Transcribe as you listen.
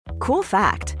Cool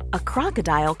fact, a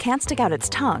crocodile can't stick out its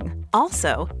tongue.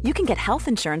 Also, you can get health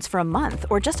insurance for a month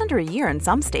or just under a year in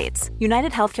some states.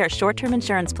 United Healthcare short-term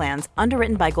insurance plans,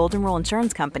 underwritten by Golden Rule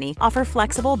Insurance Company, offer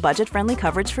flexible, budget-friendly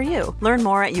coverage for you. Learn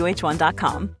more at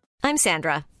uh1.com. I'm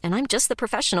Sandra, and I'm just the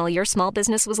professional your small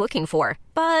business was looking for.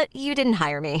 But you didn't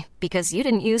hire me because you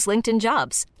didn't use LinkedIn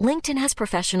Jobs. LinkedIn has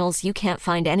professionals you can't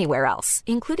find anywhere else,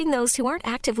 including those who aren't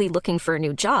actively looking for a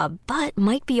new job, but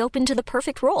might be open to the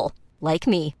perfect role, like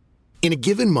me. In a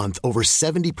given month, over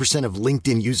 70% of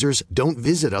LinkedIn users don't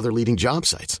visit other leading job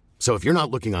sites. So if you're not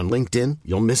looking on LinkedIn,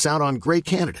 you'll miss out on great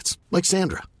candidates like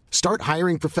Sandra. Start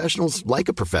hiring professionals like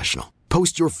a professional.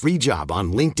 Post your free job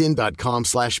on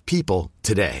linkedin.com/people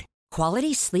today.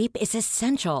 Quality sleep is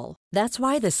essential. That's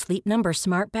why the Sleep Number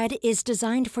Smart Bed is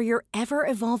designed for your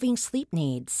ever-evolving sleep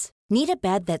needs. Need a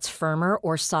bed that's firmer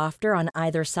or softer on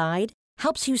either side?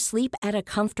 Helps you sleep at a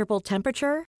comfortable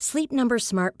temperature? Sleep Number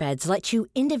Smart Beds let you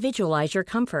individualize your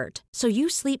comfort, so you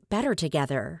sleep better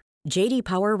together. J.D.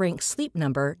 Power ranks Sleep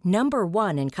Number number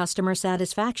 1 in customer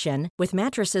satisfaction with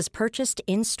mattresses purchased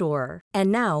in-store.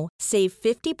 And now, save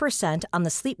 50% on the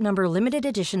Sleep Number Limited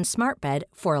Edition Smart Bed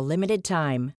for a limited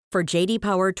time. For J.D.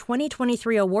 Power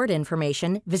 2023 award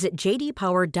information, visit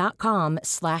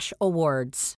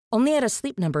jdpower.com/awards. Only at a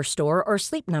Sleep Number store or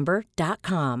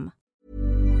sleepnumber.com.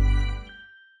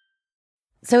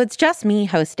 So it's just me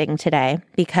hosting today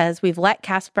because we've let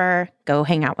Casper go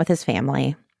hang out with his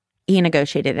family. He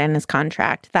negotiated in his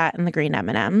contract that and the green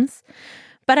M&Ms.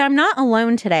 But I'm not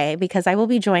alone today because I will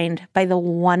be joined by the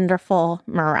wonderful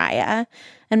Mariah.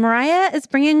 And Mariah is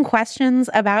bringing questions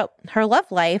about her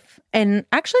love life and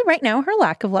actually right now her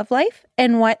lack of love life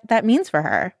and what that means for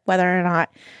her, whether or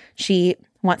not she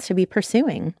wants to be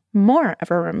pursuing more of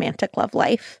a romantic love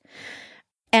life.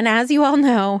 And as you all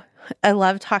know, I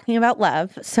love talking about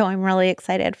love, so I'm really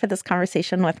excited for this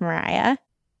conversation with Mariah.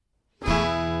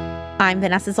 I'm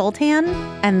Vanessa Zoltan,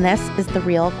 and this is The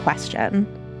Real Question.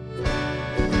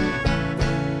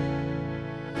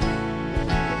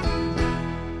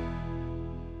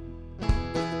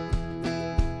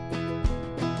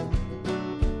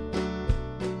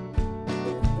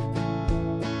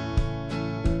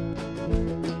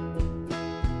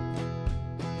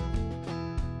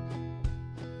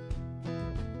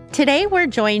 Today, we're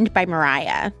joined by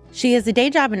Mariah. She has a day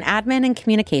job in admin and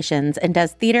communications and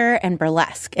does theater and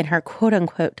burlesque in her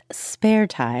quote-unquote spare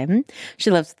time. She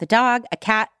lives with a dog, a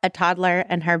cat, a toddler,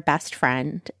 and her best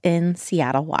friend in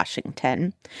Seattle,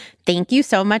 Washington. Thank you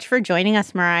so much for joining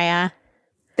us, Mariah.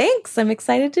 Thanks. I'm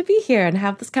excited to be here and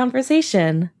have this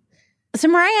conversation. So,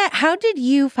 Mariah, how did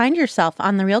you find yourself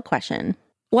on The Real Question?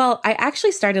 Well, I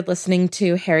actually started listening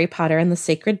to Harry Potter and the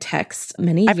Sacred Text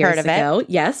many years ago.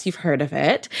 Yes, you've heard of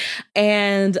it.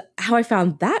 And how I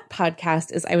found that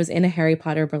podcast is I was in a Harry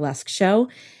Potter burlesque show.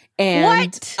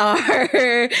 And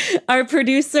our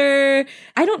producer,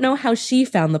 I don't know how she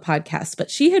found the podcast,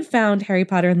 but she had found Harry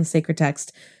Potter and the Sacred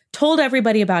Text, told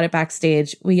everybody about it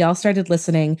backstage. We all started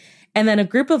listening. And then a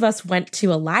group of us went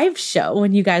to a live show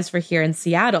when you guys were here in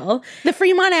Seattle. The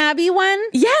Fremont Abbey one?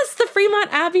 Yes, the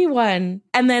Fremont Abbey one.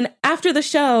 And then after the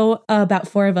show, about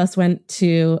 4 of us went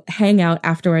to hang out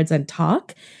afterwards and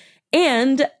talk.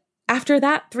 And after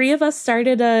that, 3 of us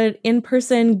started an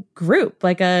in-person group,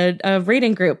 like a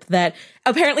reading group that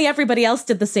apparently everybody else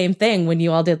did the same thing when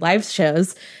you all did live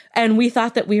shows. And we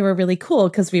thought that we were really cool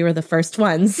because we were the first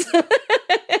ones.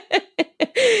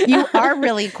 You are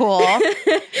really cool.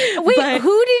 Wait,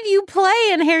 who did you play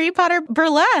in Harry Potter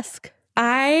burlesque?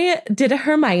 I did a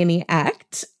Hermione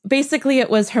act. Basically, it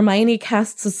was Hermione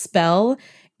casts a spell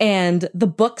and the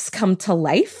books come to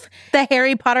life. The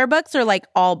Harry Potter books or like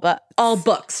all books? All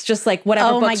books, just like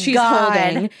whatever books she's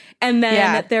holding. And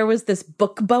then there was this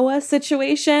book boa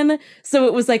situation. So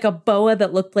it was like a boa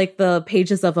that looked like the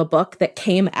pages of a book that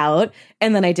came out.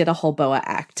 And then I did a whole boa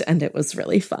act and it was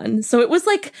really fun. So it was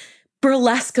like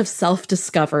burlesque of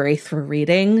self-discovery through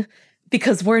reading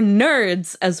because we're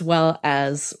nerds as well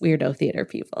as weirdo theater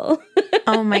people.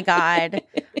 Oh my God.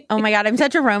 Oh my God. I'm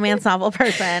such a romance novel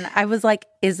person. I was like,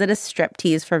 is it a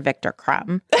striptease for Victor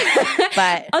Crumb?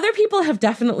 But other people have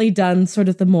definitely done sort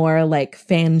of the more like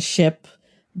fanship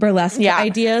burlesque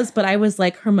ideas. But I was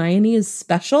like, Hermione is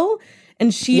special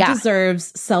and she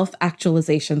deserves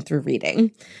self-actualization through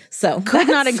reading. So could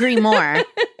not agree more,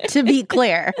 to be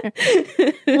clear.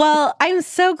 Well, I'm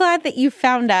so glad that you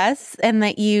found us and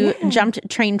that you jumped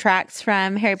train tracks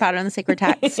from Harry Potter and the Sacred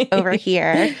Text over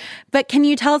here. But can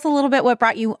you tell us a little bit what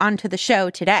brought you onto the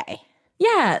show today?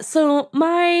 Yeah. So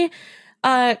my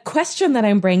question that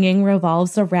I'm bringing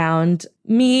revolves around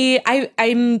me.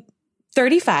 I'm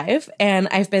 35 and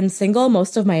I've been single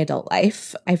most of my adult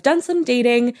life. I've done some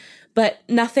dating, but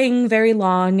nothing very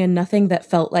long and nothing that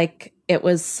felt like it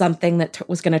was something that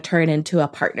was going to turn into a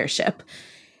partnership.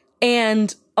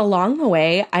 And along the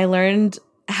way, I learned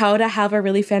how to have a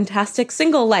really fantastic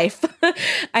single life.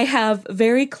 I have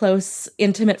very close,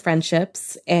 intimate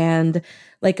friendships and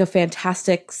like a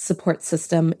fantastic support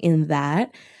system in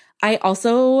that. I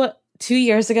also 2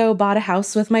 years ago bought a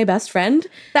house with my best friend.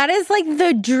 That is like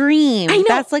the dream. I know.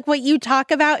 That's like what you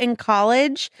talk about in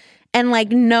college and like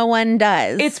no one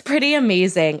does. It's pretty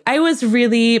amazing. I was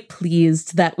really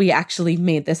pleased that we actually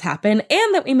made this happen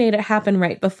and that we made it happen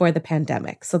right before the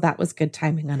pandemic. So that was good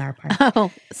timing on our part.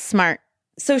 Oh, smart.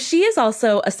 So she is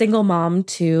also a single mom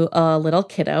to a little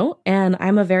kiddo, and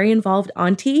I'm a very involved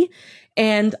auntie,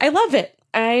 and I love it.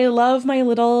 I love my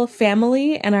little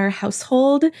family and our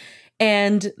household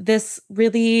and this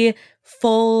really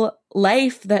full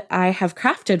life that I have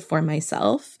crafted for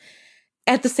myself.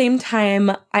 At the same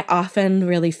time, I often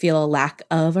really feel a lack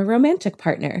of a romantic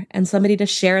partner and somebody to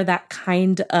share that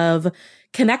kind of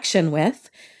connection with.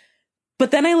 But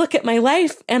then I look at my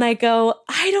life and I go,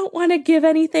 I don't want to give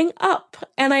anything up.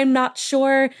 And I'm not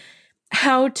sure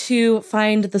how to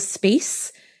find the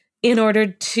space in order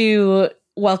to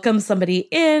welcome somebody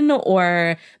in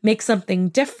or make something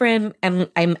different. And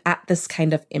I'm at this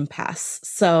kind of impasse.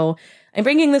 So I'm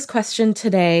bringing this question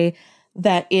today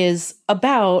that is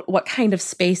about what kind of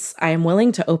space I am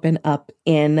willing to open up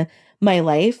in my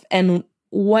life and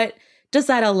what does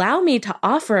that allow me to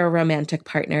offer a romantic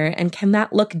partner, and can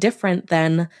that look different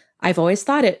than I've always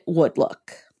thought it would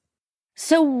look?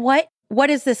 So what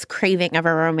is this craving of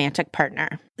a romantic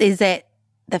partner? Is it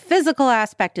the physical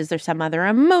aspect? Is there some other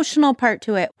emotional part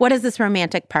to it? What is this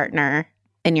romantic partner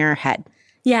in your head?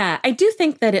 Yeah, I do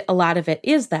think that a lot of it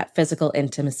is that physical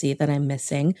intimacy that I'm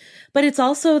missing, but it's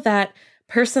also that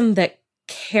person that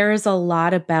cares a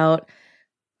lot about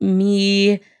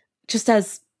me just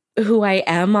as who I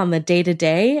am on the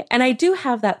day-to-day. And I do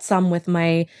have that some with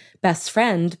my best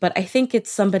friend, but I think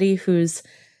it's somebody who's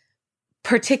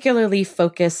particularly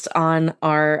focused on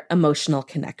our emotional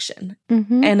connection.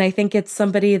 Mm-hmm. And I think it's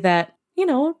somebody that,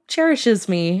 cherishes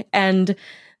me and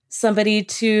somebody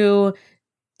to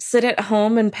sit at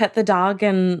home and pet the dog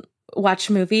and watch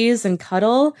movies and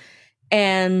cuddle.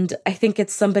 And I think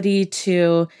it's somebody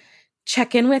to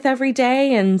check in with every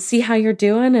day and see how you're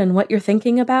doing and what you're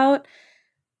thinking about.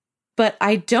 But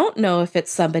I don't know if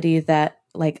it's somebody that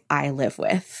I live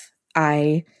with.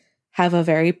 I have a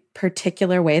very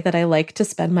particular way that I like to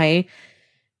spend my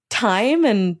time,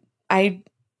 and I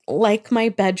like my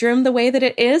bedroom the way that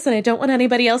it is, and I don't want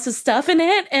anybody else's stuff in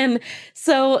it. And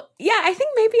so, yeah, I think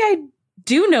maybe I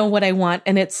do know what I want,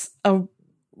 and it's a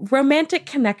romantic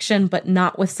connection, but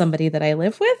not with somebody that I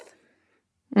live with.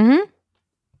 Mm-hmm.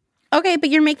 Okay, but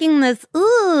you're making this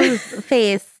ooh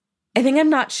face. I think I'm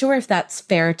not sure if that's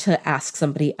fair to ask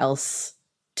somebody else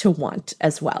to want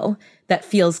as well. That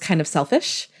feels kind of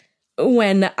selfish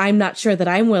when I'm not sure that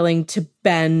I'm willing to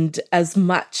bend as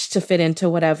much to fit into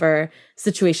whatever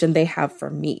situation they have for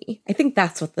me. I think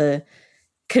that's what the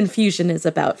confusion is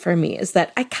about for me, is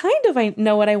that I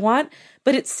know what I want,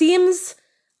 but it seems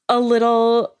a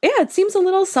little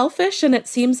selfish and it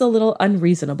seems a little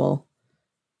unreasonable.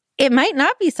 It might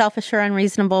not be selfish or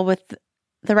unreasonable with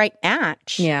the right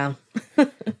match. Yeah.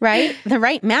 Right? The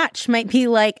right match might be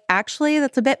actually,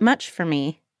 that's a bit much for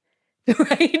me.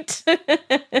 Right?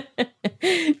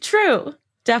 True.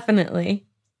 Definitely.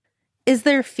 Is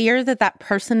there fear that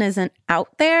person isn't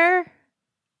out there?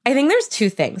 I think there's two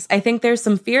things. I think there's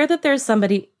some fear that there's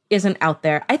somebody isn't out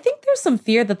there. I think there's some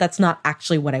fear that that's not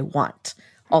actually what I want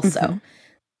also. Mm-hmm.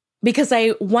 Because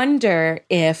I wonder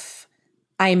if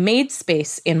I made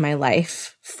space in my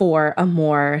life for a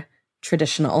more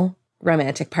traditional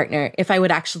romantic partner, if I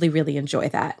would actually really enjoy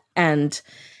that. And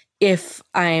if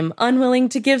I'm unwilling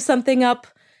to give something up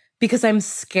because I'm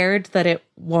scared that it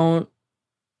won't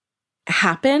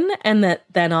happen and that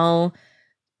then I'll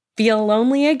feel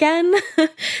lonely again.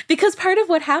 Because part of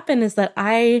what happened is that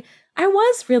I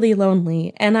was really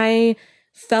lonely and I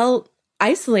felt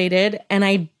isolated, and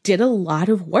I did a lot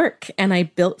of work, and I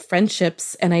built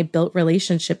friendships and I built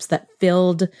relationships that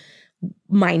filled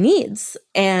my needs.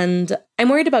 And I'm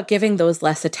worried about giving those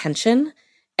less attention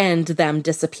and them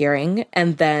disappearing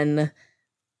and then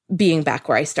being back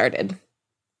where I started.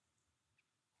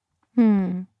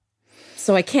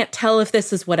 So I can't tell if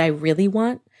this is what I really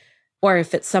want or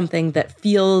if it's something that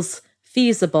feels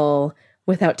feasible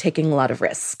without taking a lot of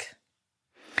risk.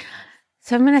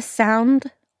 So I'm going to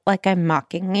sound like I'm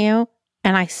mocking you,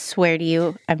 and I swear to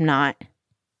you, I'm not.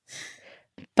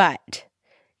 But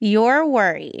you're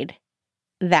worried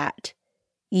that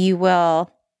you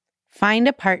will find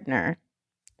a partner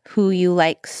who you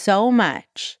like so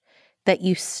much that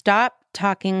you stop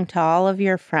talking to all of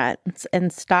your friends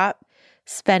and stop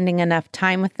spending enough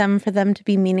time with them for them to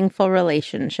be meaningful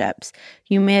relationships.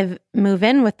 You may move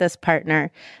in with this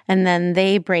partner and then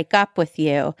they break up with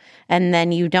you and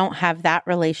then you don't have that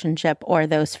relationship or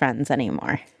those friends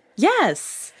anymore.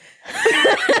 Yes.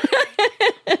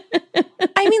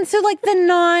 I mean, so like the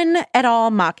non at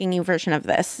all mocking you version of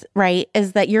this, right,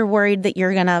 is that you're worried that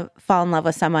you're going to fall in love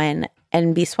with someone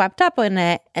and be swept up in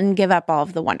it and give up all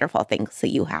of the wonderful things that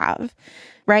you have,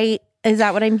 right? Is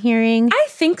that what I'm hearing? I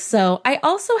think so. I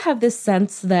also have this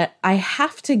sense that I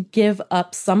have to give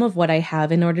up some of what I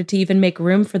have in order to even make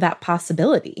room for that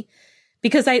possibility.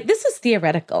 Because this is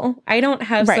theoretical. I don't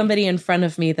have somebody in front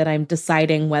of me that I'm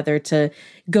deciding whether to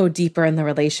go deeper in the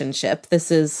relationship.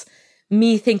 This is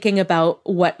me thinking about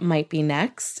what might be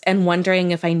next and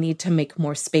wondering if I need to make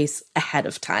more space ahead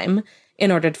of time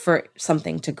in order for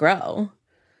something to grow.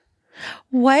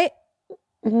 What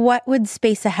would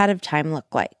space ahead of time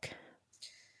look like?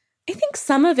 I think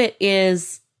some of it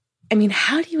is, I mean,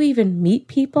 how do you even meet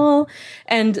people?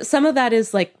 And some of that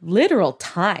is like literal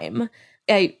time.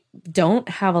 I don't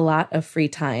have a lot of free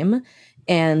time.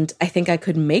 And I think I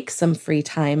could make some free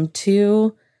time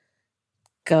to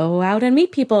go out and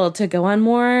meet people, to go on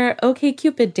more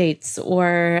OkCupid dates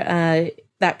or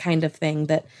that kind of thing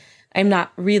that I'm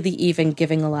not really even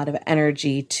giving a lot of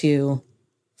energy to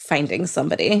finding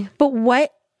somebody.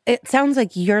 But it sounds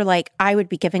like you're like, I would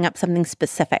be giving up something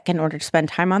specific in order to spend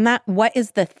time on that. What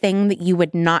is the thing that you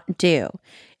would not do?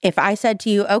 If I said to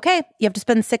you, okay, you have to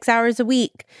spend 6 hours a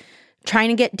week trying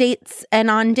to get dates and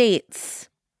on dates,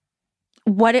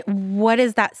 what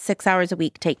is that 6 hours a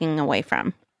week taking away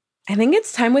from? I think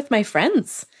it's time with my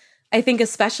friends. I think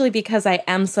especially because I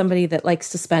am somebody that likes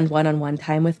to spend one-on-one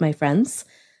time with my friends,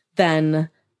 then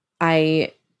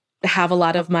I have a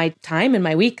lot of my time in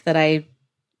my week that I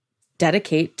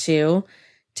dedicate to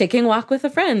taking a walk with a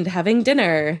friend, having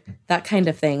dinner, that kind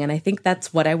of thing. And I think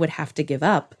that's what I would have to give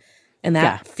up. And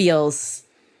that feels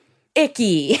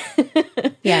icky.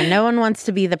 Yeah, no one wants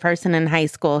to be the person in high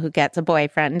school who gets a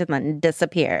boyfriend and then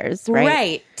disappears, right?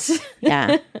 Right.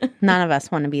 Yeah, none of us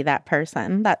want to be that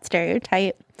person, that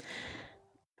stereotype.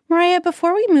 Mariah,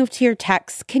 before we move to your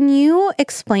text, can you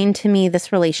explain to me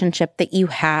this relationship that you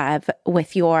have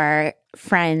with your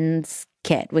friend's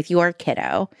kid, with your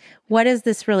kiddo? What is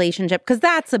this relationship? Because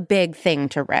that's a big thing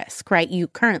to risk, right? You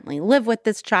currently live with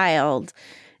this child.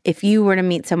 If you were to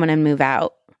meet someone and move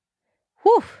out,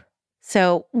 whew.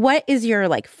 So what is your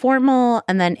like formal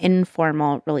and then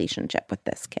informal relationship with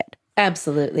this kid?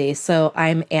 Absolutely. So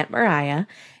I'm Aunt Mariah,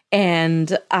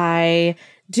 and I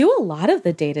do a lot of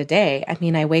the day-to-day. I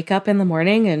mean, I wake up in the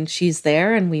morning and she's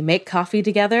there and we make coffee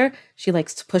together. She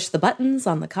likes to push the buttons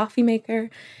on the coffee maker.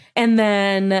 And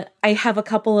then I have a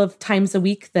couple of times a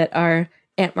week that are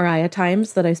Aunt Mariah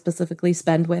times that I specifically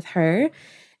spend with her.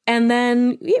 And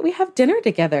then we have dinner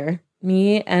together,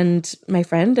 me and my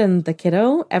friend and the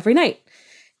kiddo, every night.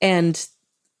 And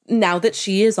now that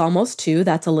she is almost 2,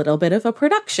 that's a little bit of a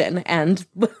production. And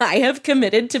I have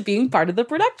committed to being part of the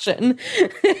production.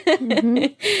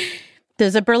 Mm-hmm.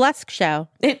 There's a burlesque show.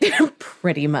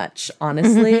 Pretty much,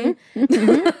 honestly. Mm-hmm.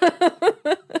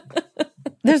 Mm-hmm.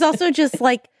 There's also just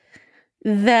like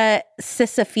the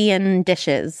Sisyphean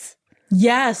dishes.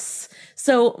 Yes.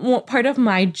 So part of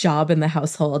my job in the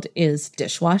household is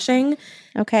dishwashing.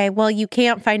 Okay. Well, you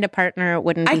can't find a partner. It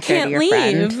wouldn't be fair to your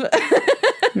friend.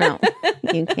 No,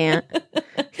 you can't.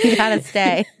 You gotta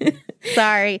stay.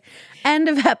 Sorry. End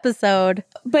of episode.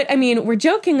 But I mean, we're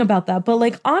joking about that. But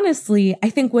like, honestly, I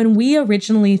think when we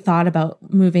originally thought about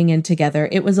moving in together,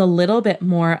 it was a little bit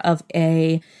more of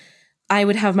I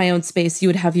would have my own space, you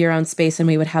would have your own space, and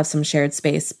we would have some shared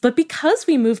space. But because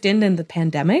we moved in the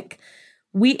pandemic,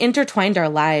 we intertwined our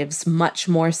lives much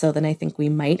more so than I think we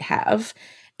might have.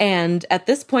 And at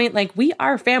this point, like, we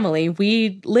are family.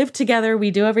 We live together.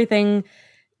 We do everything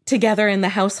together in the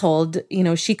household. You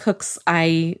know, she cooks,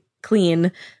 I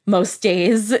clean most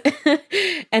days.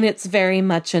 And it's very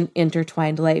much an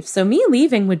intertwined life. So me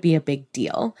leaving would be a big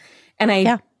deal. And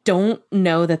I don't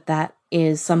know that that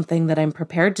is something that I'm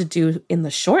prepared to do in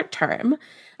the short term.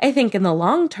 I think in the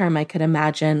long term, I could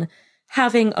imagine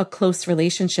having a close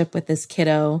relationship with this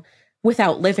kiddo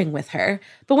without living with her.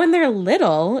 But when they're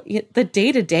little, the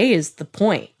day-to-day is the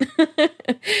point.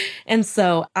 And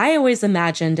so I always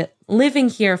imagined living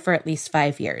here for at least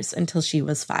 5 years until she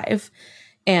was 5.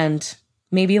 And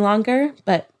maybe longer,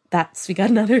 but we got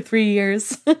another 3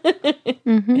 years.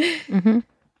 Mm-hmm, mm-hmm.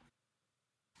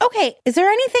 Okay, is there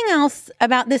anything else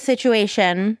about this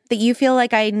situation that you feel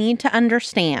like I need to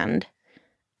understand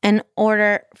in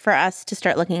order for us to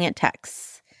start looking at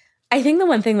texts? I think the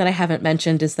one thing that I haven't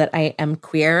mentioned is that I am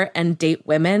queer and date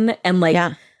women. And like,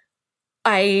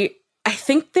 I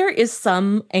think there is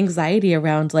some anxiety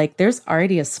around like, there's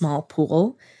already a small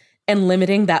pool, and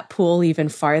limiting that pool even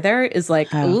farther is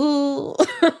like, ooh.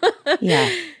 Yeah.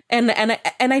 And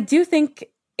I do think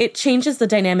it changes the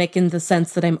dynamic in the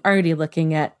sense that I'm already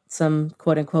looking at some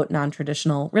quote unquote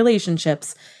non-traditional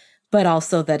relationships, but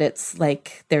also that it's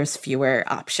like there's fewer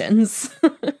options.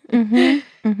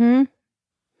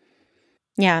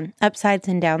 Yeah, upsides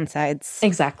and downsides.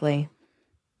 Exactly.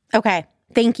 Okay,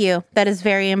 thank you. That is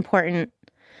very important.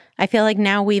 I feel like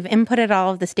now we've inputted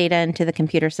all of this data into the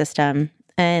computer system,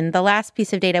 and the last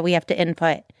piece of data we have to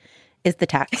input is the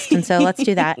text. And so let's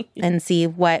do that and see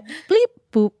what bleep,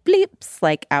 boop, bleeps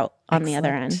like out on the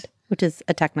other end, which is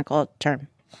a technical term.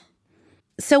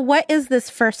 So what is this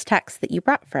first text that you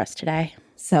brought for us today?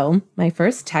 So my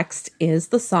first text is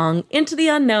the song Into the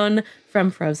Unknown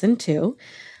from Frozen 2.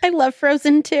 I love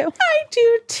Frozen 2. I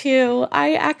do too.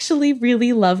 I actually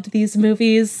really loved these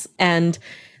movies, and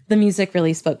the music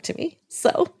really spoke to me.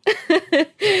 So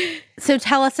So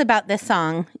tell us about this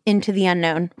song, Into the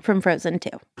Unknown from Frozen 2.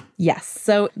 Yes.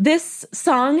 So this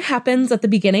song happens at the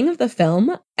beginning of the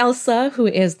film. Elsa, who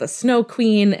is the Snow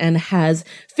Queen and has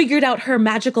figured out her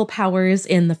magical powers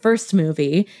in the first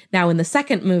movie, now in the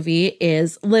second movie,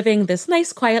 is living this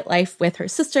nice, quiet life with her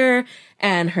sister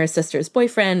and her sister's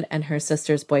boyfriend and her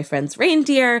sister's boyfriend's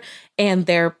reindeer and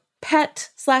their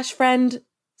pet/friend,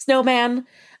 Snowman,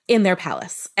 in their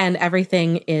palace. And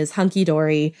everything is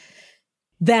hunky-dory.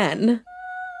 Then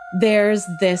there's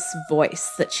this voice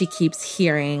that she keeps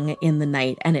hearing in the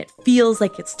night, and it feels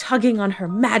like it's tugging on her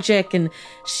magic, and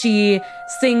she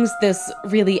sings this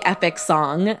really epic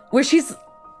song where she's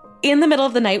in the middle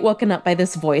of the night woken up by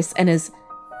this voice and is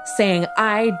saying,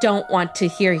 I don't want to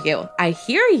hear you. I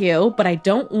hear you, but I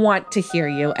don't want to hear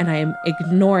you, and I am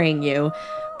ignoring you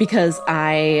because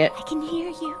I can hear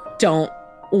you. Don't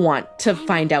want to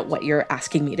find out what you're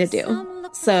asking me to do.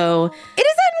 So it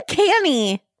is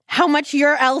uncanny how much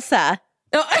you're Elsa.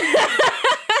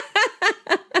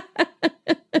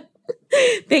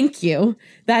 Thank you.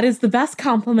 That is the best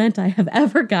compliment I have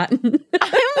ever gotten.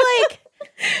 I'm like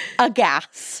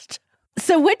aghast.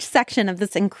 So which section of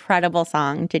this incredible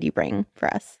song did you bring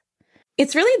for us?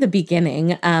 It's really the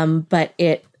beginning, but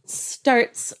it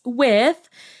starts with,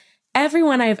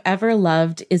 everyone I've ever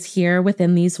loved is here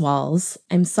within these walls.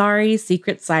 I'm sorry,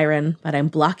 secret siren, but I'm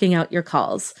blocking out your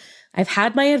calls. I've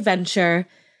had my adventure.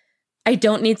 I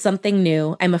don't need something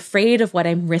new. I'm afraid of what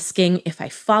I'm risking if I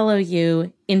follow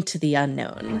you into the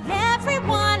unknown.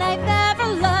 Everyone I've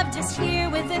ever loved is here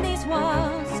within these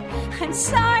walls. I'm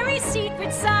sorry,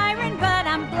 secret siren, but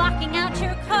I'm blocking out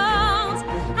your calls.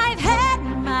 I've had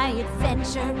my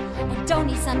adventure. I don't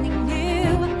need something new.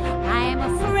 I am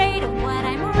afraid of what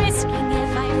I'm risking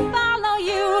if I follow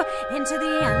you into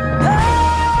the unknown.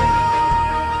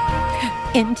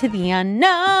 Into the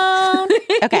unknown.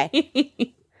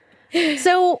 Okay.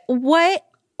 So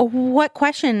what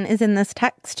question is in this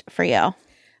text for you?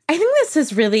 I think this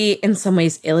is really, in some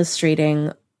ways,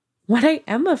 illustrating what I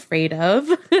am afraid of.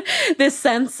 This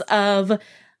sense of,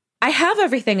 I have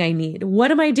everything I need.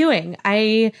 What am I doing?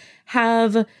 I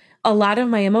have a lot of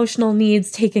my emotional needs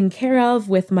taken care of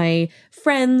with my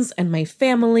friends and my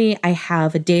family. I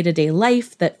have a day-to-day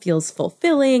life that feels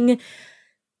fulfilling.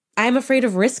 I'm afraid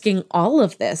of risking all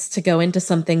of this to go into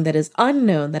something that is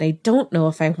unknown, that I don't know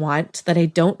if I want, that I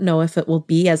don't know if it will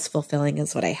be as fulfilling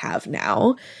as what I have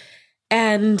now.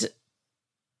 And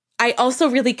I also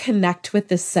really connect with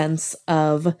this sense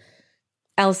of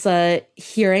Elsa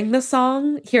hearing the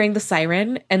song, hearing the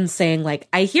siren, and saying, like,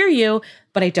 I hear you,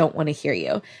 but I don't want to hear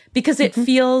you. Because it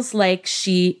feels like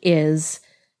she is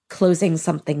closing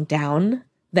something down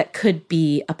that could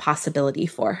be a possibility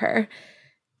for her.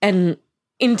 And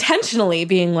intentionally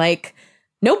being like,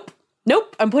 nope,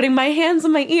 I'm putting my hands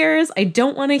on my ears. I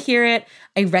don't want to hear it.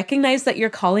 I recognize that you're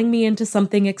calling me into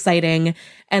something exciting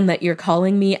and that you're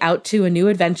calling me out to a new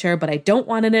adventure, but I don't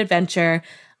want an adventure.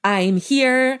 I'm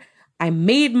here. I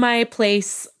made my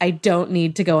place. I don't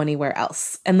need to go anywhere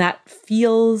else. And that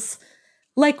feels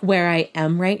like where I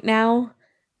am right now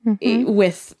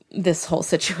with this whole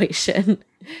situation.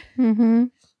 Mm-hmm.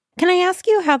 Can I ask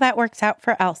you how that works out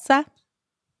for Elsa?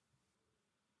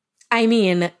 I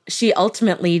mean, she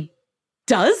ultimately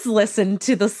does listen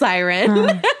to the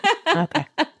siren. Okay.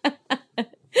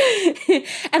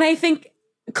 And I think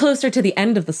closer to the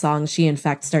end of the song, she in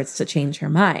fact starts to change her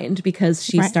mind because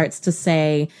she starts to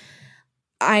say,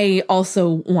 I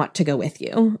also want to go with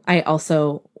you. I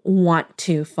also want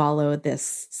to follow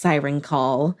this siren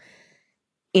call.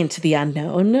 into the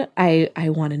unknown. I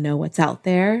want to know what's out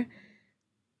there.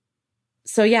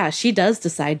 So yeah, she does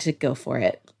decide to go for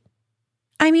it.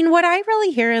 I mean, what I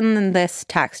really hear in this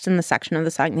text, in the section of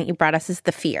the song that you brought us, is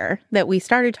the fear that we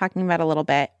started talking about a little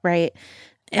bit, right?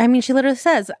 I mean, she literally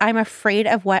says, I'm afraid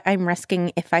of what I'm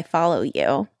risking if I follow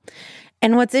you.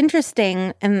 And what's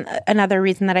interesting, and another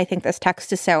reason that I think this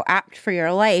text is so apt for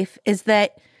your life, is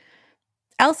that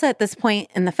Elsa at this point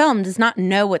in the film does not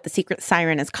know what the secret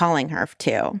siren is calling her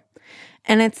to.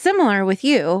 And it's similar with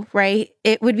you, right?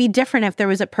 It would be different if there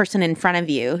was a person in front of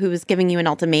you who was giving you an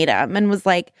ultimatum and was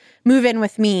like, move in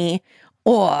with me,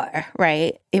 or,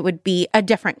 right? It would be a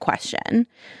different question.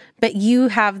 But you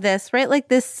have this, right? Like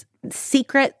this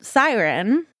secret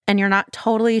siren, and you're not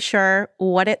totally sure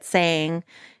what it's saying,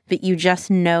 but you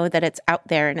just know that it's out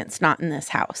there and it's not in this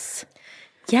house.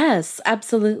 Yes,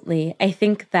 absolutely. I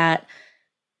think that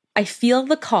I feel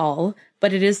the call,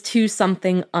 but it is to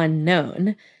something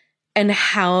unknown. And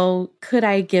how could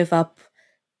I give up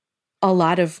a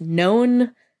lot of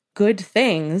known good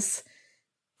things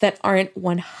that aren't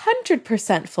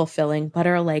 100% fulfilling, but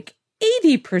are like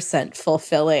 80%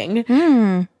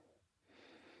 fulfilling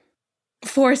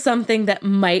for something that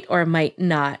might or might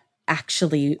not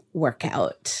actually work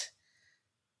out?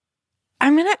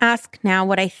 I'm going to ask now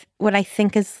what I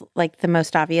think is like the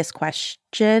most obvious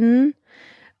question,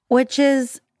 which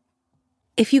is,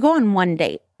 if you go on one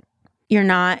date, you're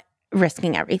not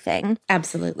risking everything.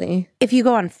 Absolutely. If you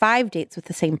go on 5 dates with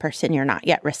the same person, you're not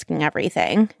yet risking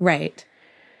everything. Right.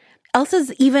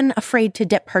 Elsa's even afraid to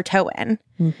dip her toe in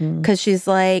because she's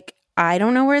like, I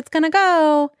don't know where it's going to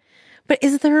go. But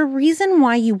is there a reason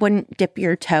why you wouldn't dip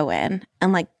your toe in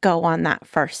and like go on that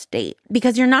first date?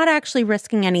 Because you're not actually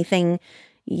risking anything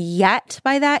yet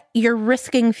by that. You're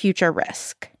risking future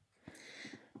risk.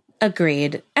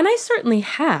 Agreed. And I certainly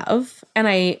have. And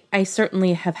I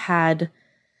certainly have had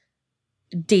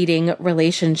dating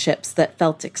relationships that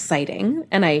felt exciting.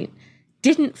 And I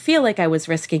didn't feel like I was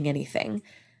risking anything.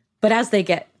 But as they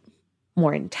get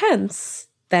more intense,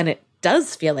 then it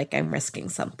does feel like I'm risking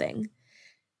something.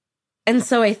 And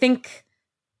so I think,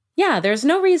 yeah, there's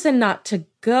no reason not to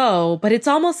go, but it's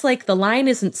almost like the line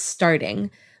isn't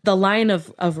starting. The line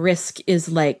of risk is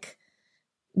like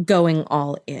going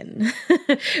all in.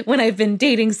 When I've been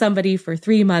dating somebody for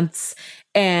 3 months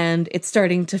and it's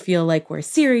starting to feel like we're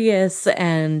serious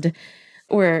and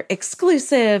we're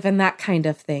exclusive and that kind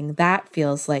of thing, that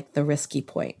feels like the risky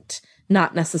point,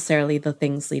 not necessarily the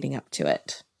things leading up to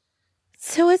it.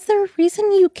 So is there a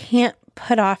reason you can't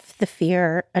put off the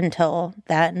fear until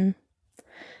then?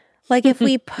 Like if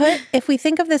we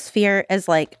think of this fear as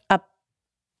like a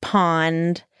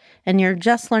pond and you're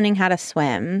just learning how to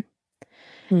swim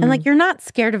and like you're not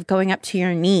scared of going up to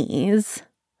your knees,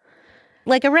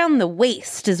 like around the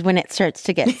waist is when it starts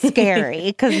to get scary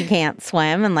because you can't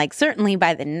swim, and like certainly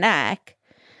by the neck,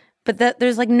 but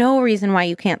there's like no reason why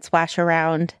you can't splash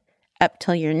around up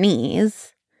till your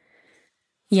knees.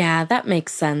 Yeah, that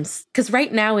makes sense. Because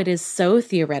right now it is so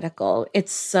theoretical.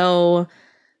 It's so,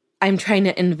 I'm trying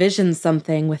to envision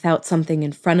something without something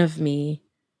in front of me.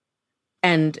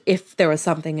 And if there was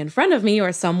something in front of me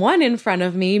or someone in front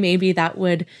of me, maybe that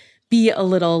would be a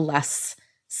little less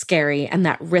scary and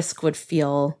that risk would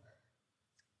feel,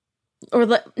 or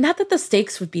not that the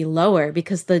stakes would be lower,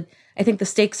 because I think the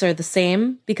stakes are the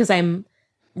same because I'm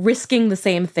risking the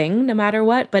same thing no matter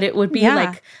what, but it would be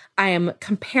like I am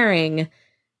comparing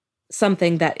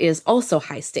something that is also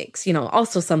high stakes,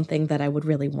 also something that I would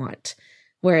really want.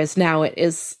 Whereas now it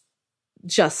is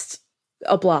just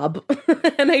a blob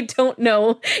and I don't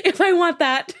know if I want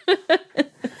that.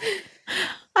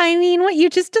 I mean, what you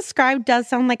just described does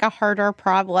sound like a harder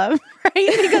problem,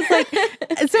 right? Because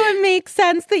so it makes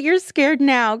sense that you're scared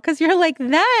now because you're like,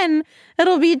 then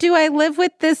it'll be, do I live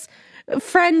with this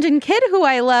friend and kid who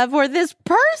I love or this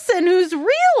person who's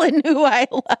real and who I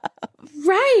love?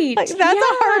 Right. Like, that's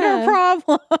a harder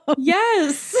problem.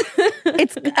 Yes.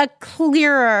 It's a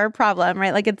clearer problem,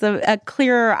 right? Like it's a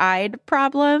clearer-eyed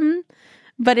problem,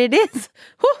 but it is,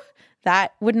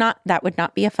 that would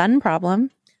not be a fun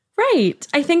problem. Right.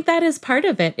 I think that is part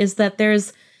of it, is that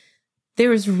there's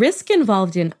risk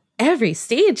involved in every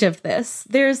stage of this.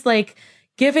 There's like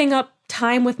giving up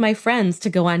time with my friends to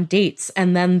go on dates.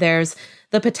 And then there's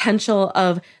the potential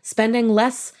of spending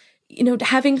less,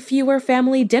 having fewer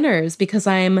family dinners because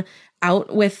I'm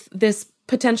out with this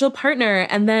potential partner.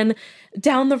 And then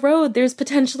down the road, there's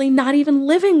potentially not even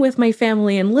living with my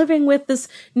family and living with this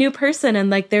new person. And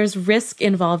like there's risk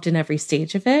involved in every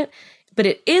stage of it, but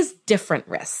it is different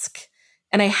risk.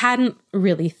 And I hadn't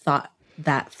really thought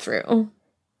that through.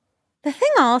 The thing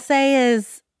I'll say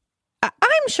is,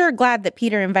 I'm sure glad that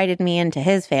Peter invited me into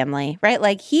his family, right?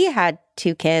 Like, he had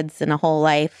 2 kids and a whole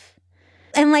life.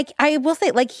 And like, I will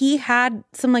say, like, he had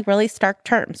some like really stark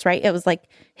terms, right? It was like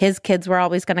his kids were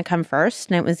always going to come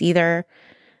first. And it was either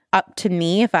up to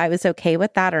me if I was okay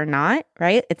with that or not,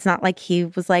 right? It's not like he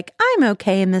was like, I'm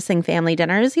okay missing family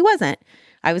dinners. He wasn't.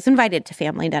 I was invited to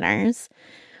family dinners.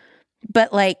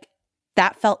 But like,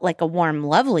 that felt like a warm,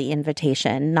 lovely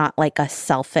invitation, not like a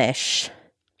selfish,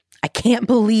 I can't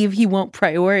believe he won't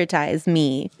prioritize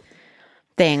me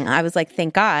thing. I was like,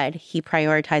 thank God he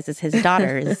prioritizes his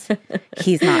daughters.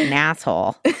 He's not an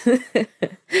asshole.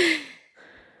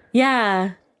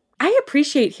 Yeah. I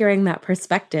appreciate hearing that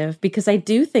perspective because I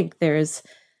do think there's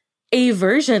a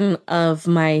version of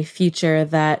my future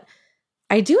that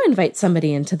I do invite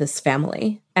somebody into this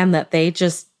family and that they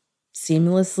just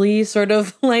seamlessly sort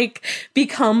of like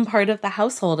become part of the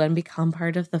household and become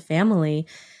part of the family.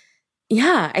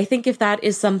 Yeah, I think if that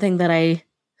is something that I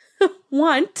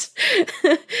want,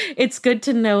 it's good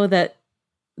to know that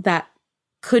that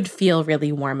could feel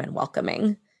really warm and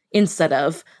welcoming instead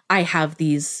of I have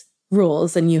these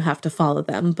rules and you have to follow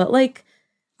them. But like,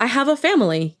 I have a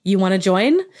family. You want to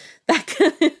join?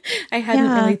 I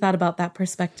hadn't really thought about that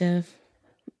perspective.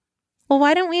 Well,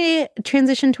 why don't we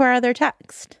transition to our other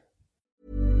text?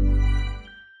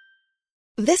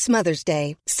 This Mother's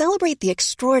Day, celebrate the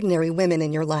extraordinary women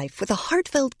in your life with a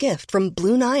heartfelt gift from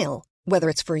Blue Nile. Whether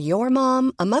it's for your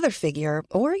mom, a mother figure,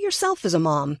 or yourself as a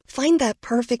mom, find that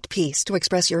perfect piece to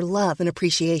express your love and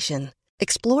appreciation.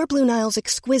 Explore Blue Nile's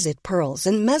exquisite pearls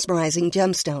and mesmerizing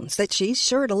gemstones that she's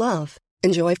sure to love.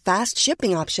 Enjoy fast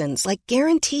shipping options like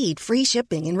guaranteed free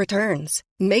shipping and returns.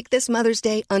 Make this Mother's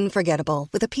Day unforgettable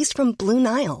with a piece from Blue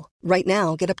Nile. Right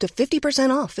now, get up to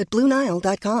 50% off at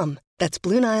BlueNile.com. That's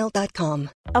BlueNile.com.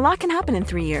 A lot can happen in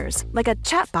 3 years, like a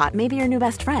chatbot may be your new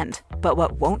best friend. But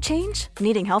what won't change?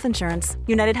 Needing health insurance.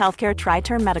 United Healthcare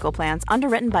Tri-Term Medical Plans,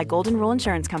 underwritten by Golden Rule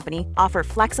Insurance Company, offer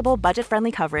flexible,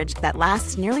 budget-friendly coverage that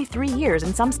lasts nearly 3 years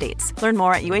in some states. Learn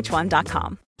more at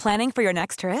UH1.com. Planning for your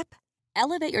next trip?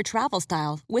 Elevate your travel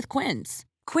style with Quince.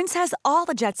 Quince has all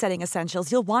the jet-setting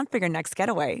essentials you'll want for your next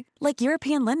getaway, like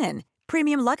European linen,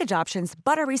 premium luggage options,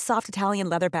 buttery soft Italian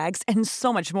leather bags, and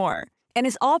so much more. And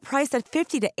is all priced at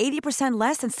 50 to 80%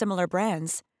 less than similar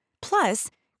brands. Plus,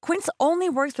 Quince only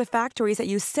works with factories that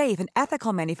use safe and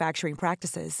ethical manufacturing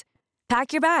practices.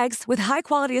 Pack your bags with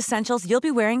high-quality essentials you'll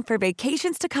be wearing for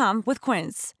vacations to come with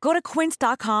Quince. Go to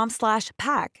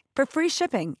quince.com/pack for free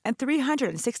shipping and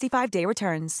 365-day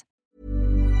returns.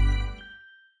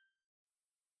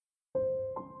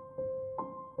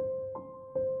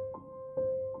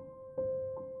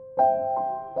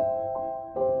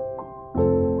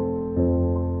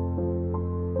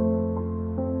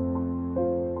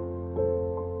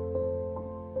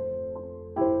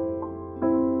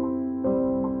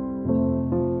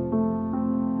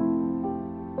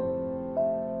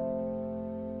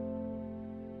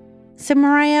 So,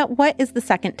 Mariah, what is the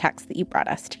second text that you brought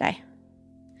us today?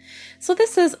 So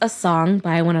this is a song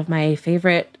by one of my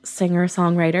favorite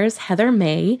singer-songwriters, Heather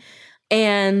May,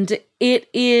 and it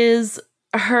is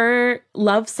her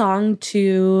love song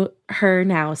to her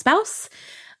now spouse,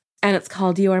 and it's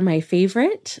called You Are My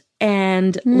Favorite.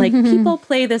 And like people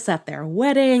play this at their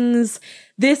weddings.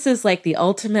 This is like the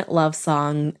ultimate love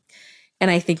song. And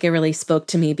I think it really spoke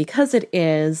to me because it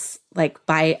is like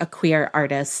by a queer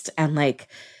artist and like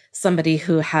somebody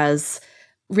who has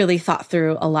really thought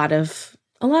through a lot of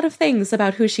things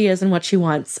about who she is and what she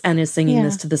wants and is singing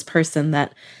this to this person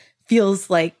that feels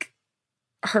like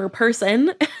her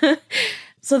person.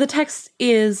 So the text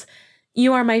is,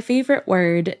 you are my favorite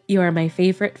word, you are my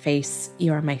favorite face,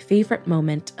 you are my favorite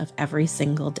moment of every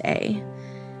single day.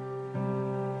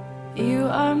 You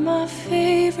are my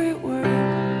favorite word,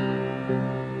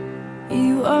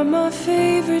 you are my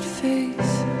favorite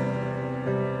face,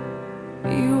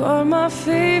 you are my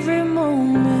favorite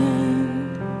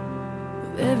moment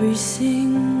of every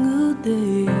single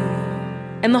day.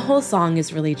 And the whole song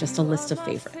is really just a list of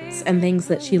favorites and things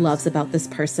that she loves about this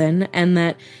person, and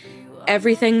that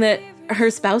everything that her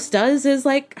spouse does is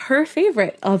like her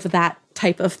favorite of that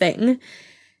type of thing.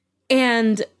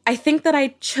 And I think that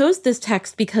I chose this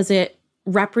text because it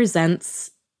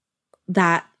represents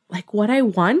that, like, what I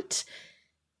want.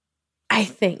 I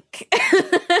think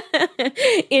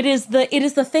it is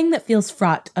the thing that feels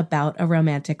fraught about a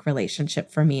romantic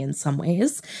relationship for me in some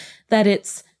ways, that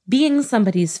it's being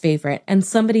somebody's favorite and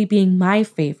somebody being my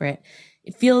favorite.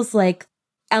 It feels like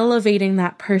elevating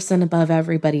that person above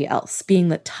everybody else, being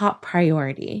the top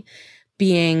priority,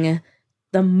 being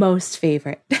the most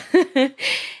favorite.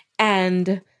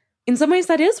 And in some ways,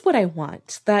 that is what I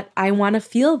want, that I want to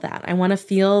feel that. I want to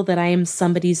feel that I am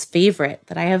somebody's favorite,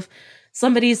 that I have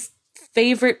somebody's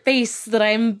favorite face, that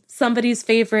I'm somebody's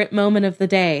favorite moment of the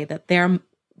day, that they're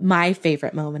my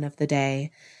favorite moment of the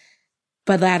day.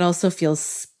 But that also feels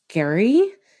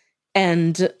scary.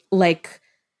 And like,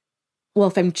 well,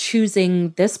 if I'm choosing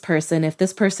this person, if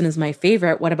this person is my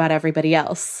favorite, what about everybody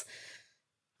else?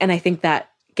 And I think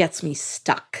that gets me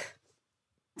stuck.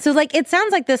 So, like, it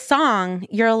sounds like this song,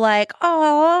 you're like,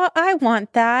 oh, I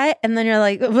want that. And then you're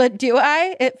like, but do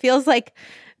I? It feels like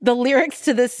the lyrics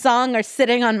to this song are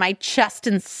sitting on my chest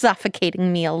and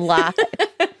suffocating me a lot.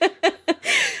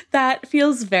 That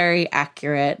feels very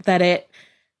accurate.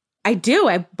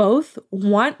 I both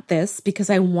want this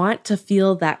because I want to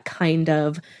feel that kind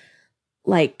of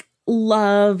like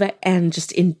love and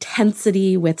just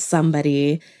intensity with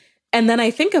somebody. And then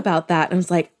I think about that and I was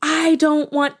like, I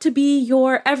don't want to be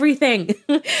your everything.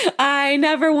 I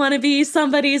never want to be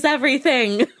somebody's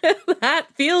everything. That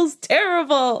feels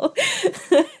terrible.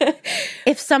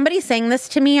 If somebody sang this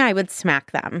to me, I would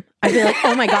smack them. I'd be like,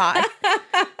 oh my God.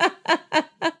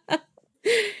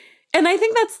 And I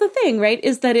think that's the thing, right?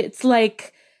 Is that it's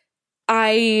like,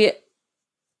 I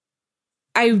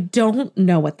don't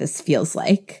know what this feels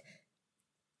like.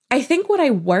 I think what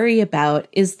I worry about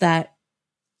is that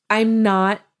I'm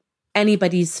not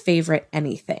anybody's favorite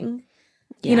anything.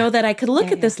 Yeah. You know, that I could look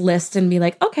at this list and be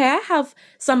like, okay, I have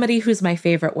somebody who's my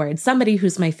favorite word, somebody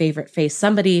who's my favorite face,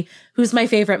 somebody who's my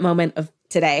favorite moment of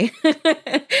today.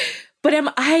 But am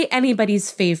I anybody's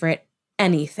favorite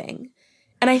anything?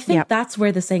 And I think that's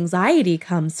where this anxiety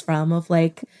comes from of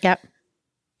like,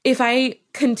 if I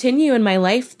continue in my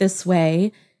life this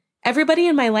way, everybody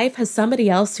in my life has somebody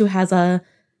else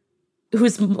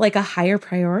who's like a higher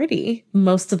priority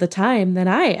most of the time than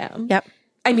I am. Yep.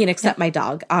 I mean, except my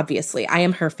dog, obviously. I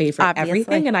am her favorite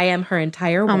everything, and I am her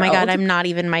entire world. Oh my God, I'm not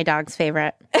even my dog's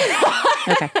favorite.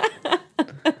 Okay.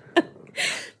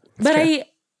 But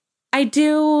I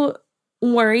do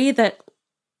worry that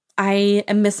I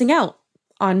am missing out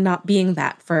on not being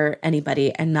that for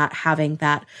anybody and not having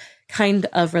that kind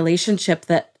of relationship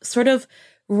that sort of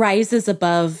rises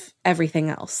above everything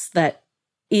else, that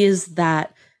is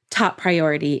that top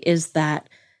priority, is that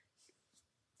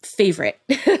favorite,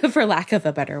 for lack of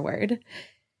a better word.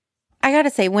 I gotta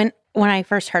say, when I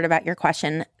first heard about your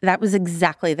question, that was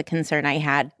exactly the concern I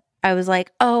had. I was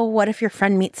like, oh, what if your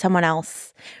friend meets someone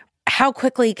else? How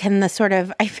quickly can the sort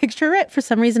of, I picture it for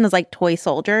some reason as like toy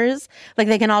soldiers. Like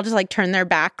they can all just like turn their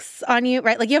backs on you,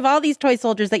 right? Like you have all these toy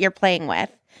soldiers that you're playing with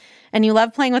and you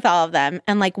love playing with all of them.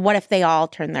 And like, what if they all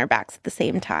turn their backs at the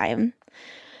same time?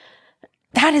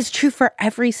 That is true for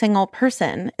every single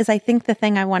person, is I think the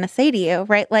thing I want to say to you,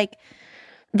 right? Like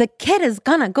the kid is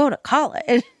gonna go to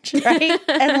college, right?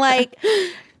 and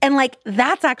like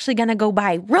that's actually gonna go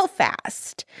by real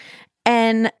fast.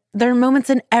 And there are moments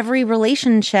in every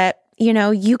relationship, you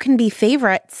know, you can be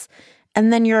favorites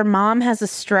and then your mom has a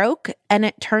stroke and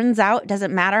it turns out it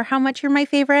doesn't matter how much you're my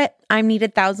favorite, I'm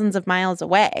needed thousands of miles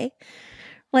away.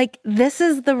 Like this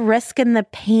is the risk and the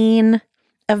pain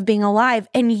of being alive.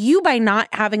 And you, by not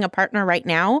having a partner right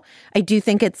now, I do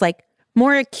think it's like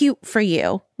more acute for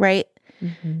you, right?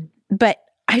 Mm-hmm. But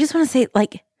I just want to say,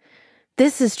 like,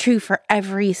 this is true for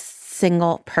every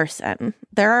single person.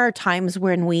 There are times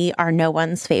when we are no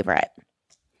one's favorite.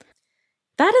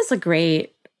 That is a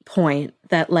great point,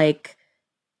 that like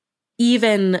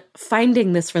even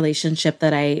finding this relationship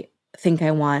that I think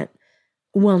I want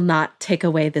will not take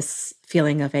away this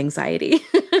feeling of anxiety.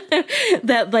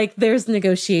 That like there's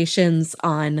negotiations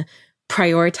on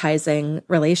prioritizing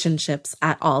relationships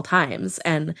at all times,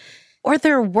 and or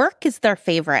their work is their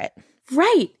favorite.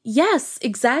 Right. Yes,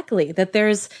 exactly. That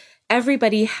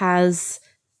everybody has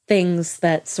things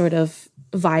that sort of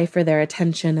vie for their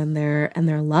attention and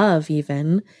their love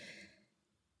even.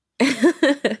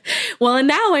 Well, and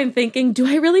now I'm thinking, do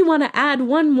I really want to add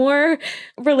one more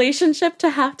relationship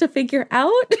to have to figure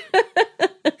out?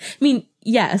 I mean,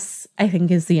 yes, I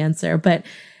think is the answer, but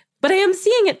I am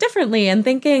seeing it differently and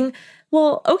thinking,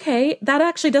 well, okay, that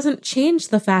actually doesn't change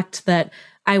the fact that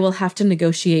I will have to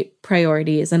negotiate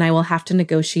priorities and I will have to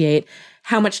negotiate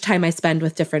how much time I spend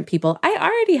with different people. I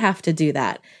already have to do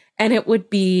that. And it would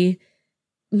be,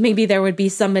 maybe there would be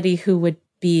somebody who would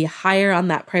be higher on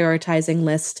that prioritizing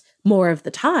list more of the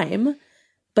time,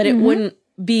 but it wouldn't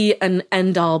be an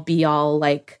end all be all,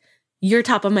 like you're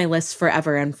top of my list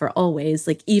forever and for always.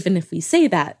 Like, even if we say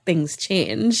that, things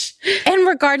change. And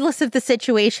regardless of the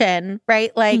situation,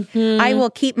 right? Like I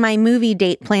will keep my movie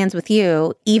date plans with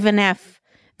you, even if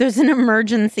there's an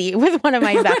emergency with one of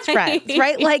my best friends,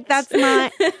 right? Like, that's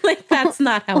not like, that's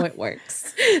not how it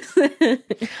works. I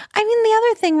mean, the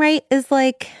other thing, right, is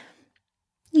like,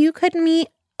 you could meet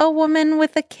a woman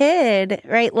with a kid,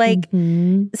 right? Like,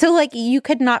 so like you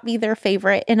could not be their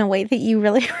favorite in a way that you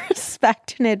really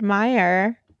respect and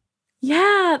admire.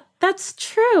 Yeah, that's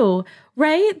true,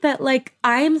 right? That like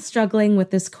I'm struggling with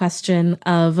this question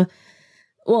of,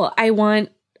 well, I want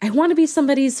to be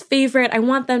somebody's favorite. I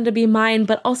want them to be mine,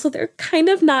 but also they're kind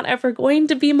of not ever going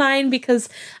to be mine because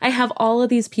I have all of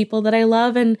these people that I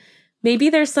love. And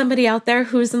maybe there's somebody out there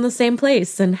who's in the same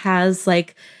place and has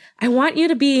like, I want you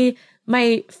to be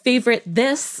my favorite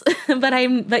this,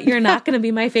 but you're not going to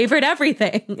be my favorite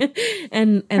everything.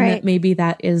 and right. That maybe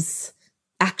that is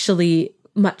actually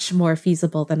much more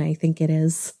feasible than I think it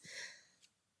is.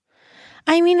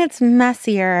 I mean, it's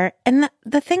messier. And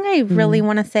the thing I really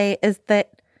want to say is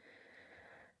that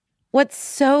what's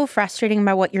so frustrating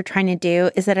about what you're trying to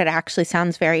do is that it actually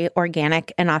sounds very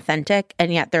organic and authentic,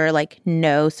 and yet there are like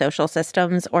no social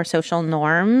systems or social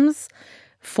norms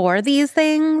for these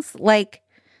things. Like,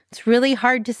 it's really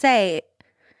hard to say,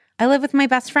 I live with my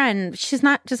best friend. She's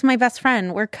not just my best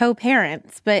friend. We're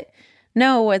co-parents. But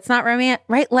no, it's not romantic,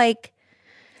 right? Like,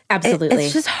 absolutely.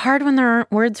 It's just hard when there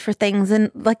aren't words for things.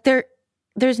 And like,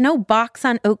 there's no box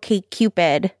on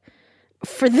OkCupid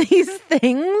for these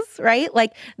things, right?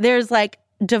 Like, there's like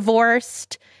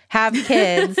divorced, have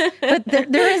kids, but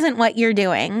there isn't what you're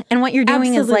doing. And what you're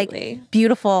doing absolutely. Is like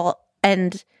beautiful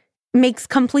and makes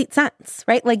complete sense,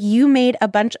 right? Like, you made a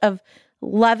bunch of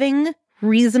loving,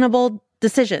 reasonable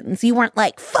decisions. You weren't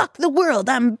like, fuck the world,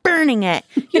 I'm burning it.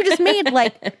 You just made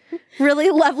like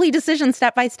really lovely decisions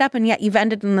step by step, and yet you've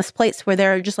ended in this place where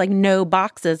there are just like no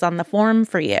boxes on the form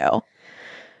for you.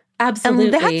 Absolutely.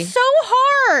 And that's so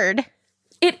hard.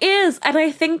 It is. And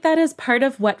I think that is part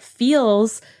of what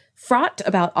feels fraught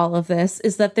about all of this,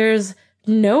 is that there's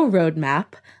no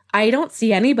roadmap. I don't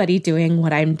see anybody doing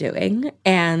what I'm doing,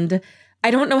 and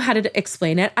I don't know how to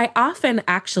explain it. I often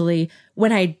actually,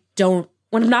 when I'm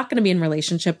not going to be in a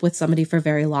relationship with somebody for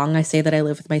very long, I say that I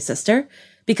live with my sister,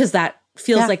 because that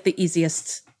feels like the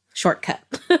easiest shortcut.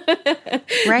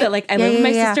 Right. That like I live with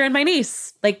my sister and my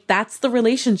niece. Like, that's the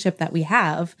relationship that we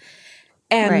have.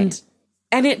 And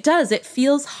it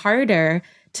feels harder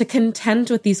to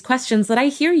contend with these questions that I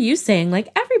hear you saying. Like,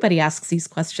 everybody asks these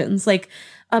questions, like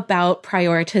about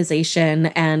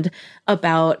prioritization and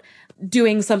about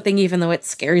doing something even though it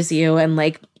scares you. And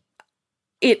like,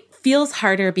 it feels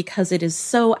harder because it is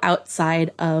so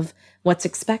outside of what's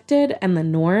expected and the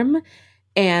norm.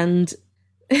 And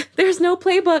there's no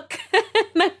playbook.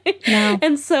 No.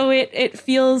 And so it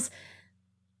feels,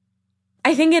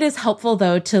 I think it is helpful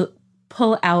though to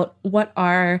pull out what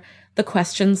are the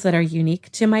questions that are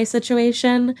unique to my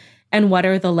situation, and what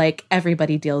are the like,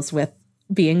 everybody deals with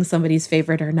being somebody's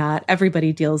favorite or not.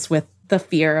 Everybody deals with the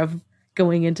fear of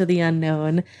going into the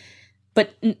unknown,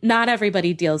 but not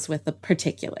everybody deals with the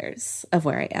particulars of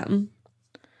where I am.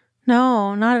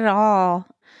 No, not at all.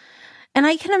 And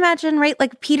I can imagine, right,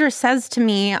 like Peter says to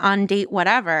me on date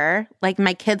whatever, like,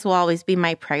 my kids will always be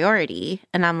my priority.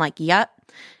 And I'm like, yep.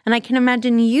 And I can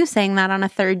imagine you saying that on a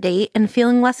third date and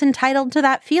feeling less entitled to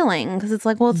that feeling, because it's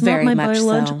like, well, it's very not my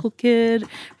biological kid,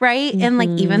 right? And like,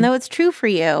 even though it's true for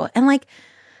you. And like,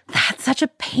 that's such a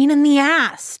pain in the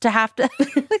ass to have to,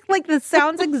 like, this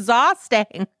sounds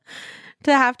exhausting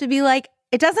to have to be like,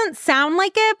 it doesn't sound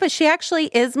like it, but she actually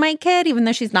is my kid, even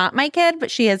though she's not my kid, but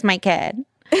she is my kid.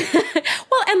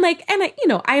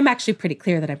 Well, I'm actually pretty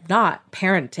clear that I'm not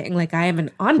parenting. Like, I am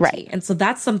an auntie. Right. And so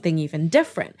that's something even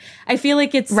different. I feel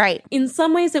like it's, in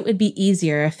some ways it would be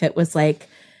easier if it was like,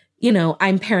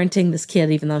 I'm parenting this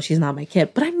kid even though she's not my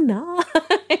kid, but I'm not.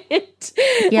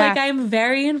 Yeah. Like, I'm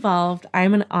very involved.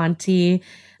 I'm an auntie.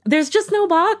 There's just no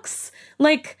box.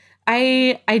 Like,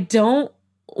 I don't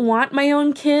want my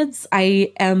own kids.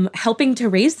 I am helping to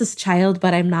raise this child,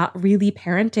 but I'm not really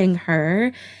parenting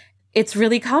her. It's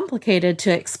really complicated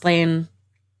to explain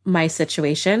my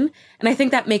situation. And I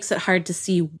think that makes it hard to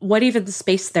see what even the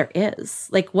space there is.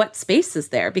 Like, what space is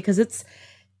there? Because it's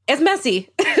messy.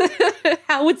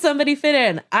 How would somebody fit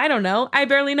in? I don't know. I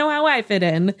barely know how I fit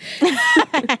in.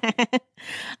 I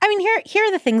mean, here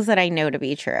are the things that I know to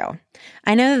be true.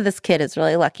 I know that this kid is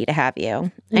really lucky to have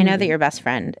you. I know that your best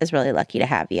friend is really lucky to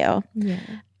have you. Yeah.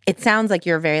 It sounds like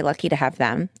you're very lucky to have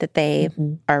them, that they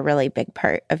are a really big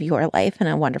part of your life and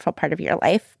a wonderful part of your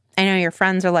life. I know your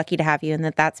friends are lucky to have you, and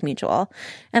that that's mutual.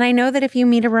 And I know that if you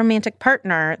meet a romantic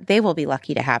partner, they will be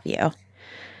lucky to have you.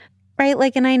 Right?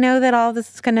 Like, and I know that all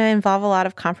this is going to involve a lot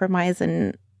of compromise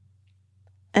and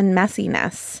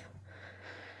messiness.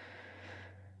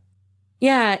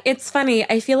 Yeah, it's funny.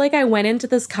 I feel like I went into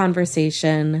this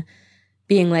conversation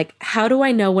being like, how do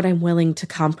I know what I'm willing to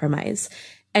compromise?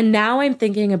 And now I'm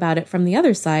thinking about it from the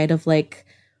other side of like,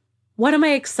 what am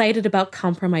I excited about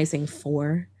compromising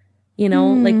for? You know,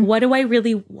 like, what do I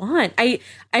really want? I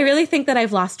really think that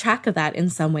I've lost track of that in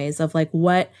some ways of like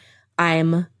what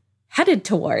I'm headed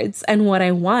towards and what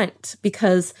I want,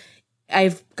 because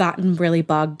I've gotten really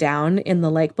bogged down in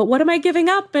the like, but what am I giving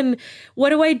up and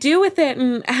what do I do with it?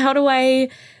 And how do I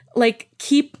like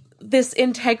keep this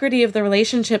integrity of the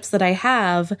relationships that I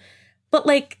have? But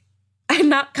like, I'm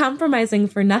not compromising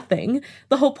for nothing.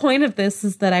 The whole point of this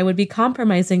is that I would be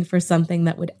compromising for something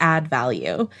that would add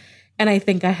value. And I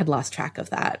think I had lost track of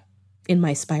that in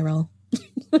my spiral.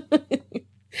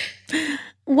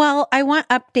 Well, I want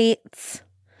updates.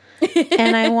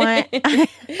 And I want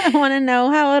to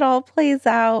know how it all plays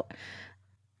out.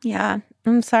 Yeah.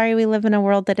 I'm sorry we live in a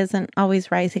world that isn't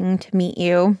always rising to meet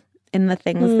you in the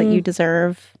things that you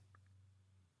deserve.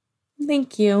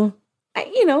 Thank you.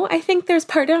 I think there's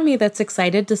part of me that's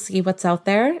excited to see what's out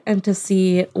there and to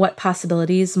see what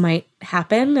possibilities might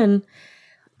happen. And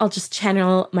I'll just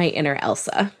channel my inner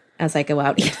Elsa as I go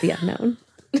out into the unknown.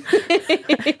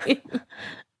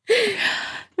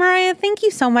 Mariah, thank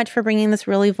you so much for bringing this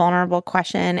really vulnerable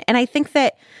question. And I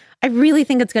really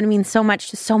think it's going to mean so much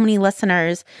to so many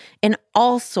listeners in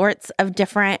all sorts of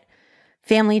different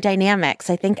family dynamics.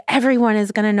 I think everyone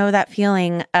is going to know that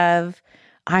feeling of,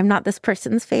 I'm not this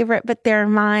person's favorite, but they're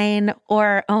mine,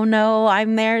 or, oh no,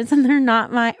 I'm theirs and they're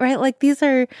not mine, right? Like these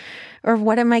are, or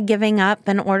what am I giving up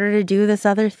in order to do this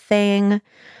other thing?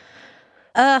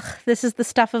 Ugh, this is the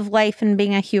stuff of life, and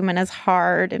being a human is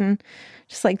hard. And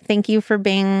just like, thank you for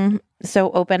being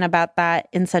so open about that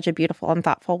in such a beautiful and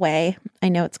thoughtful way. I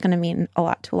know it's going to mean a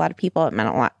lot to a lot of people. It meant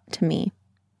a lot to me.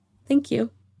 Thank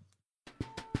you.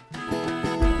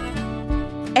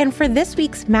 And for this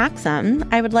week's Maxim,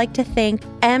 I would like to thank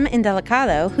M.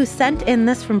 Indelicado, who sent in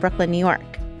this from Brooklyn, New York.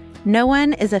 No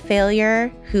one is a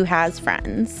failure who has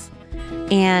friends.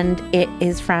 And it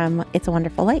is from It's a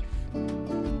Wonderful Life.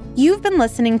 You've been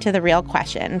listening to The Real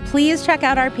Question. Please check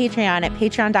out our Patreon at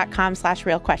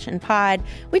patreon.com/realquestionpod.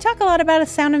 We talk a lot about A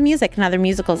Sound of Music and other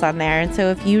musicals on there. And so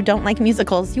if you don't like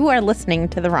musicals, you are listening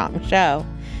to the wrong show.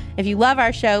 If you love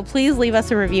our show, please leave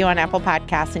us a review on Apple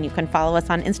Podcasts, and you can follow us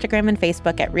on Instagram and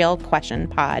Facebook at Real Question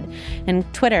Pod and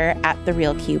Twitter at The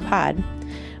Real Q Pod.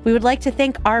 We would like to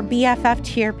thank our BFF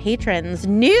tier patrons.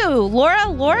 New, Laura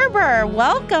Lorber.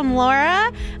 Welcome,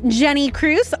 Laura. Jenny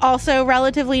Cruz, also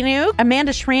relatively new.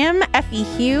 Amanda Schramm, Effie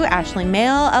Hugh, Ashley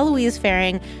Mail, Eloise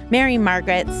Faring, Mary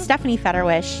Margaret, Stephanie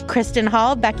Fetterwish, Kristen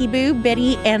Hall, Becky Boo,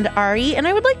 Biddy, and Ari. And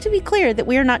I would like to be clear that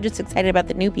we are not just excited about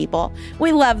the new people.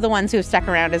 We love the ones who have stuck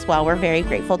around as well. We're very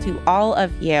grateful to all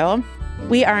of you.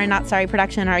 We are a Not Sorry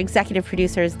production. Our executive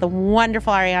producer is the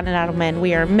wonderful Ariana Nadelman.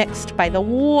 We are mixed by the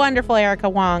wonderful Erica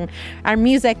Wong. Our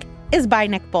music is by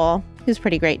Nick Bull, who's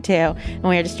pretty great too. And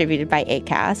we are distributed by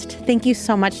Acast. Thank you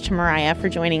so much to Mariah for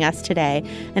joining us today.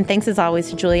 And thanks as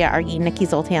always to Julia Argy, Nikki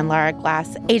Zoltan, Lara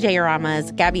Glass, AJ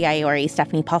Aramas, Gabby Iori,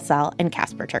 Stephanie Paulsell, and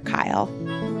Casper ter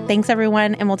Kuile. Thanks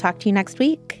everyone, and we'll talk to you next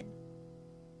week.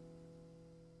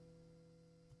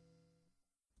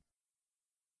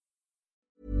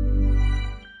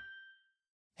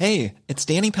 Hey, it's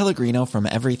Danny Pellegrino from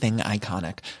Everything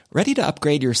Iconic. Ready to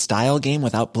upgrade your style game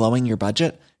without blowing your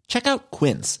budget? Check out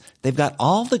Quince. They've got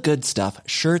all the good stuff,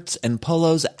 shirts and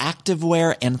polos,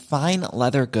 activewear, and fine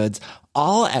leather goods,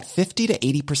 all at 50 to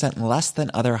 80% less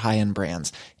than other high-end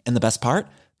brands. And the best part?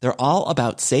 They're all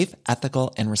about safe,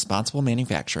 ethical, and responsible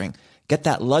manufacturing. Get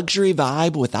that luxury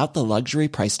vibe without the luxury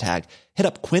price tag. Hit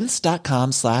up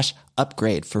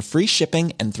quince.com/upgrade for free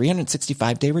shipping and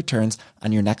 365-day returns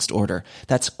on your next order.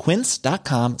 That's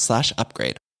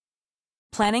quince.com/upgrade.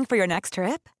 Planning for your next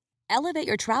trip? Elevate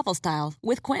your travel style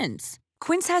with Quince.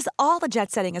 Quince has all the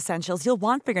jet-setting essentials you'll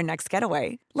want for your next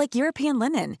getaway, like European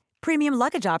linen, premium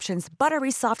luggage options,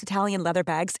 buttery soft Italian leather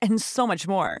bags, and so much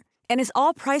more. And is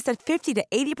all priced at 50 to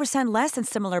 80% less than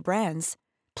similar brands.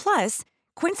 Plus,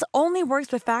 Quince only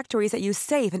works with factories that use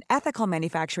safe and ethical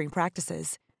manufacturing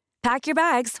practices. Pack your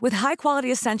bags with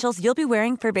high-quality essentials you'll be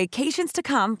wearing for vacations to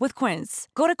come with Quince.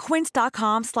 Go to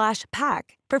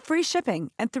quince.com/pack for free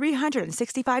shipping and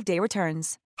 365-day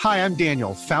returns. Hi, I'm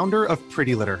Daniel, founder of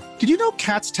Pretty Litter. Did you know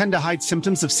cats tend to hide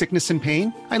symptoms of sickness and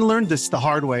pain? I learned this the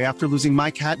hard way after losing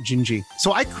my cat, Gingy.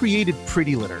 So I created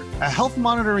Pretty Litter, a health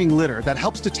monitoring litter that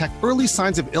helps detect early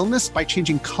signs of illness by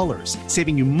changing colors,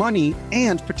 saving you money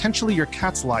and potentially your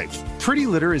cat's life. Pretty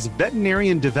Litter is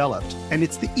veterinarian developed, and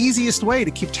it's the easiest way to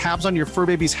keep tabs on your fur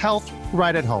baby's health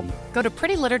right at home. Go to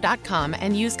prettylitter.com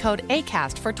and use code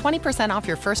ACAST for 20% off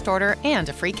your first order and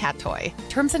a free cat toy.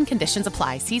 Terms and conditions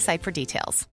apply. See site for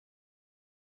details.